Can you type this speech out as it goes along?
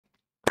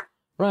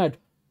Right,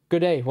 good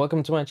day,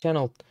 welcome to my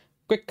channel.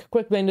 Quick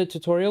Blender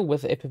tutorial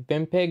with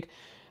FFmpeg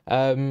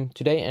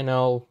today, and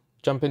I'll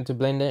jump into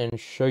Blender and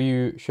show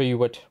you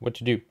what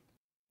to do.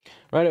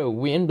 Righto,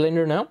 we're in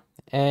Blender now,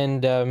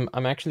 and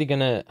I'm actually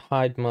gonna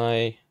hide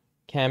my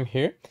cam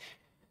here.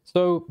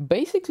 So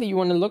basically you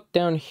want to look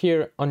down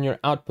here on your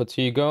output.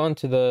 So you go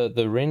onto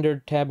the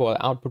rendered tab or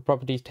output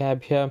properties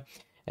tab here,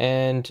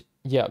 and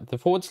yeah, the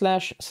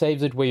 /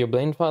 saves it where your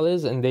blend file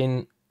is, and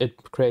then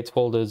it creates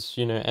folders,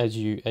 as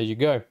you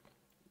go.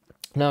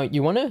 Now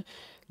you want to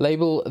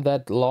label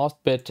that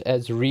last bit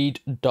as read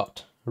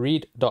dot,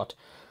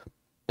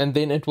 and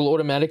then it will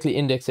automatically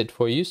index it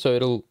for you.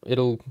 So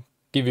it'll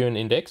give you an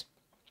index.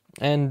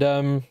 And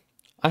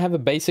I have a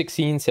basic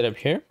scene set up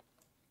here,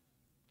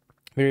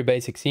 very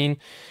basic scene.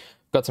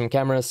 Got some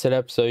cameras set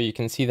up so you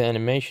can see the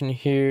animation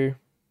here.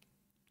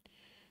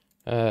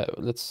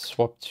 Let's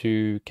swap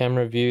to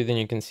camera view, then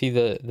you can see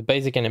the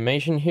basic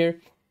animation here.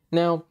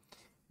 Now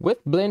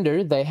with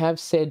Blender, they have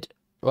said,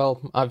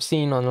 well, I've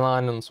seen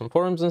online on some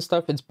forums and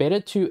stuff, it's better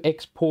to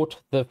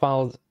export the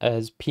files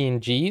as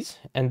PNGs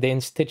and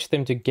then stitch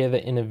them together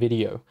in a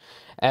video,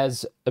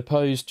 as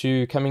opposed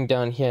to coming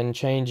down here and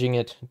changing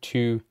it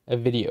to a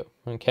video,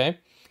 okay?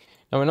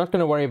 Now we're not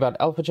going to worry about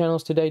alpha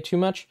channels today too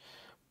much,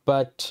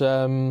 but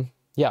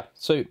yeah,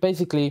 so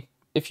basically,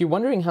 if you're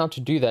wondering how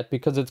to do that,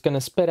 because it's going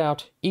to spit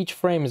out, each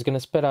frame is going to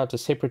spit out a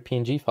separate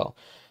PNG file.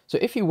 So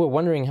if you were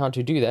wondering how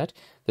to do that,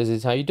 this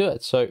is how you do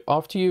it. So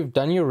after you've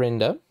done your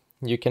render,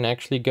 you can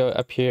actually go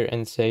up here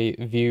and say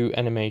view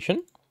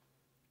animation,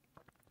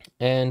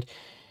 and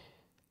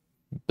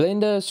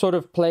Blender sort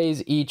of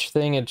plays each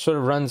thing. It sort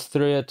of runs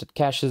through it, it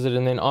caches it,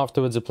 and then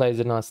afterwards it plays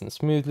it nice and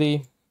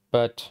smoothly.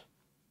 But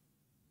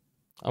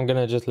I'm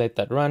gonna just let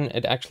that run.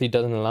 It actually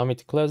doesn't allow me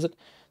to close it,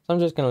 so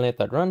I'm just gonna let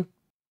that run.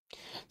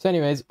 So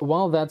anyways,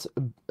 while that's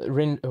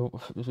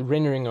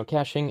rendering or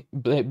caching,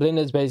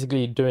 Blender's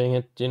basically doing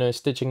it,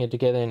 stitching it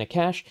together in a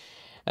cache.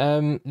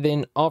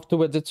 Then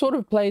afterwards it sort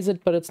of plays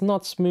it, but it's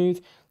not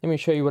smooth. Let me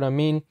show you what I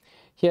mean.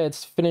 Here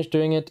it's finished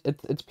doing it.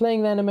 It's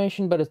playing the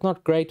animation, but it's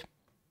not great.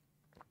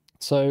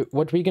 So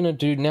what we're gonna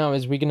do now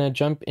is we're gonna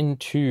jump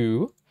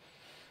into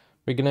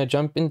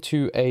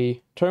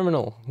a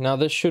terminal. Now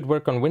this should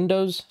work on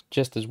Windows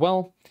just as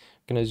well. I'm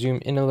gonna zoom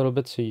in a little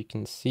bit so you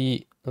can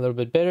see a little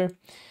bit better.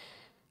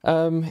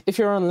 If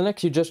you're on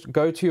Linux, you just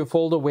go to your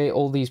folder where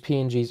all these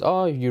PNGs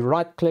are, you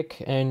right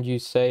click and you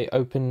say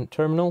open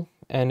terminal,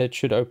 and it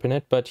should open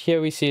it. But here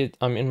we see it,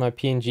 I'm in my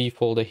PNG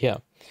folder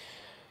here.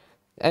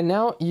 And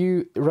now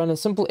you run a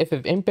simple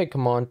FFmpeg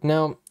command.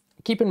 Now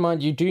keep in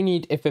mind you do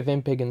need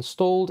FFmpeg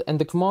installed, and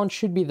the command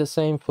should be the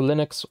same for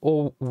Linux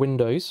or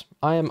Windows.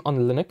 I am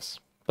on Linux,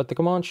 but the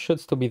command should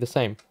still be the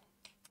same.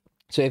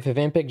 So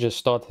FFmpeg, just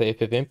start the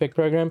FFmpeg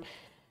program.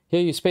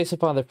 Here you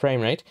specify the frame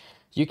rate.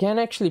 You can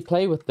actually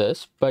play with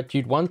this, but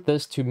you'd want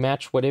this to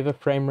match whatever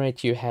frame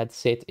rate you had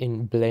set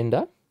in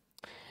Blender.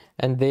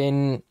 And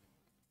then,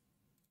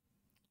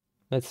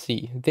 let's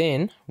see,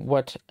 then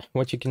what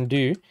you can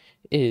do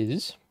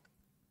is,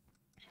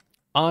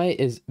 I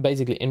is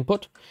basically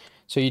input.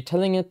 So you're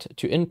telling it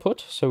to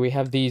input. So we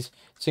have these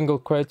single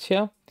quotes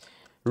here.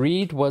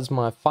 Read was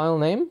my file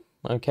name.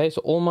 Okay,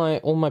 so all my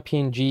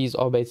PNGs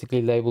are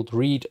basically labeled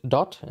read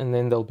dot, and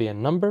then there'll be a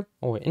number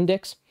or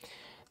index.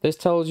 This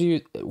tells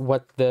you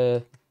what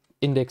the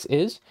index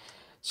is.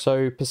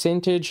 So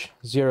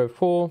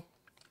 %04,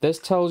 this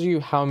tells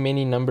you how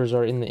many numbers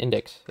are in the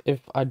index.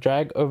 If I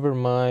drag over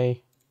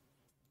my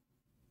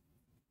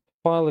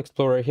file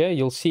explorer here,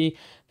 you'll see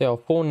there are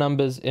 4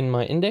 numbers in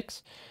my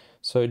index.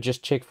 So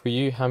just check for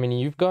you how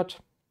many you've got,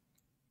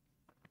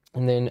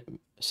 and then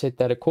set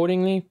that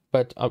accordingly.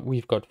 But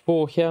we've got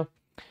 4 here,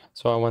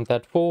 so I want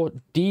that 4.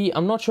 D,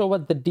 I'm not sure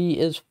what the D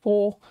is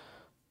for,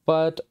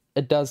 but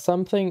it does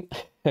something.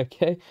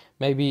 Okay,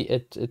 maybe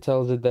it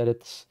tells it that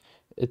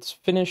it's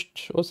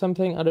finished or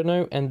something, I don't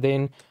know. And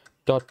then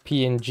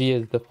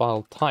 .png is the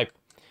file type.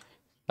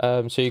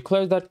 So you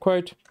close that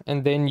quote,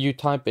 and then you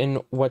type in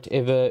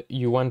whatever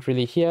you want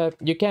really here.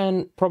 You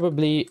can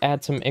probably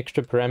add some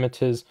extra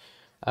parameters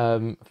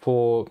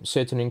for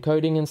certain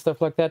encoding and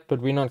stuff like that, but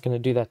we're not going to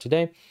do that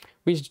today.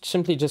 We're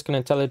simply just going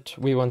to tell it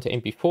we want a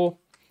MP4,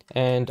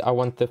 and I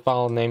want the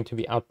file name to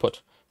be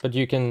output. But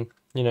you can,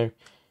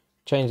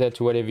 change that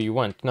to whatever you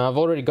want. Now I've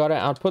already got our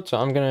output, so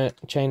I'm going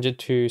to change it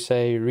to,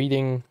 say,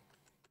 reading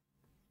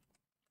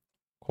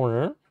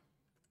corner.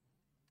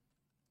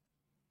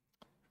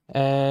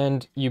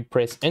 And you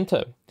press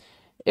enter.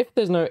 If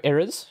there's no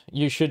errors,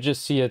 you should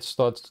just see it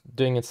starts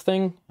doing its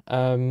thing.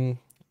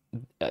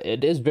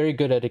 It is very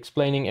good at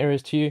explaining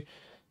errors to you.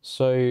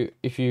 So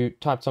if you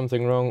type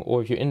something wrong,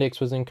 or if your index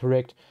was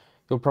incorrect,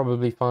 you'll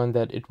probably find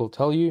that it will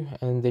tell you,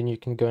 and then you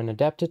can go and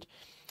adapt it.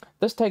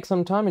 This takes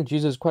some time. It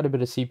uses quite a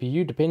bit of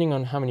CPU, depending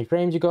on how many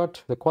frames you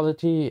got, the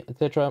quality,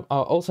 etc. I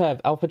also have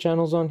alpha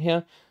channels on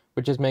here,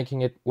 which is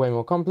making it way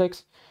more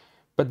complex.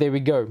 But there we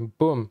go,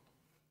 boom.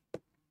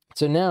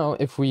 So now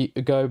if we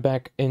go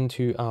back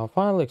into our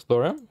file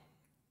explorer,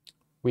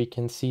 we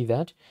can see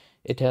that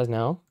it has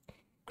now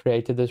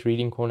created this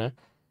reading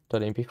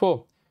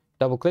corner.mp4.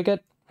 Double click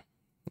it,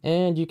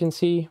 and you can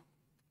see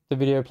the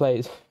video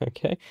plays.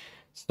 Okay,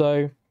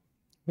 so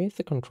where's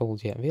the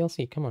controls here?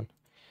 VLC, come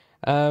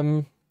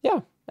on.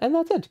 Yeah, and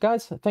that's it,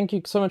 guys. Thank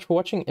you so much for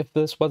watching. If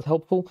this was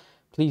helpful,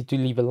 please do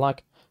leave a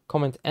like,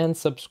 comment, and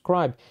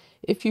subscribe.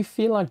 If you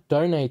feel like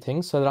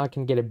donating so that I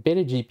can get a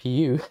better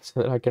GPU,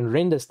 so that I can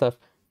render stuff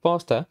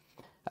faster,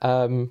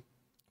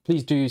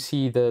 please do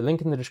see the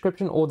link in the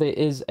description, or there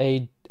is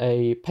a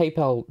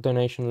PayPal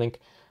donation link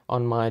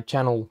on my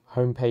channel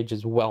homepage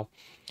as well.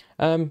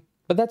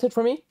 But that's it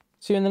from me.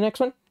 See you in the next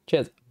one.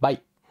 Cheers.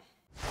 Bye.